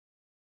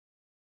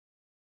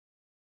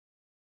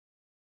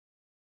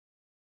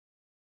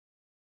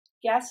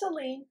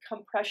Gasoline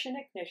compression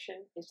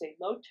ignition is a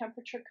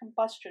low-temperature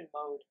combustion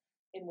mode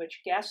in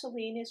which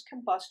gasoline is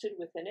combusted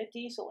within a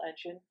diesel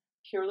engine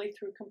purely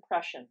through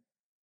compression.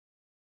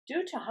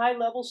 Due to high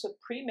levels of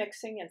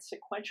premixing and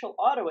sequential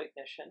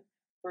autoignition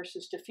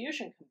versus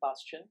diffusion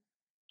combustion,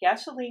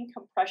 gasoline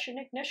compression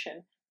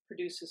ignition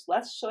produces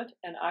less soot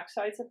and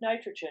oxides of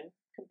nitrogen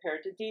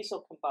compared to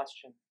diesel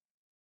combustion.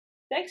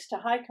 Thanks to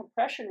high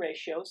compression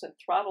ratios and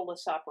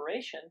throttleless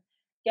operation,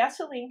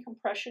 gasoline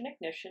compression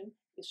ignition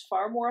is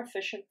far more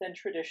efficient than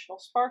traditional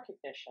spark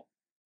ignition.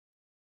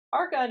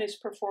 Argonne is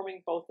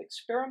performing both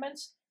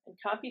experiments and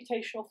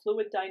computational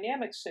fluid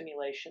dynamics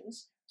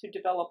simulations to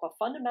develop a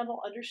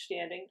fundamental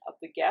understanding of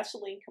the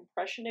gasoline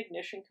compression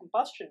ignition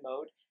combustion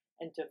mode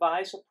and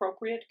devise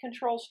appropriate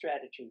control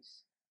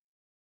strategies.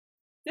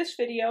 This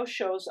video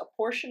shows a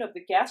portion of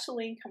the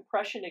gasoline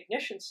compression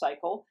ignition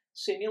cycle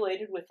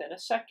simulated within a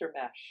sector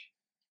mesh.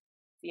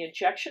 The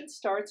injection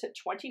starts at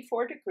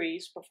 24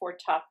 degrees before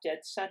top dead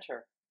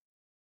center.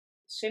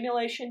 The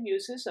simulation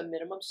uses a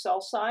minimum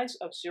cell size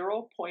of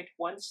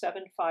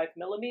 0.175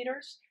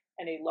 millimeters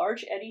and a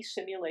large eddy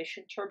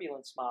simulation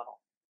turbulence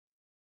model.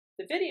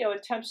 The video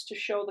attempts to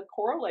show the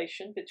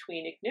correlation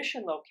between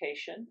ignition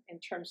location in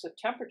terms of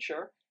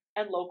temperature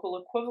and local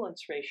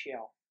equivalence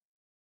ratio.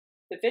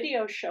 The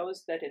video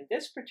shows that in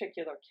this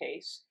particular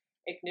case,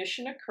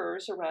 ignition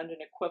occurs around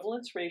an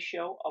equivalence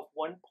ratio of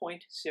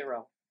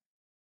 1.0.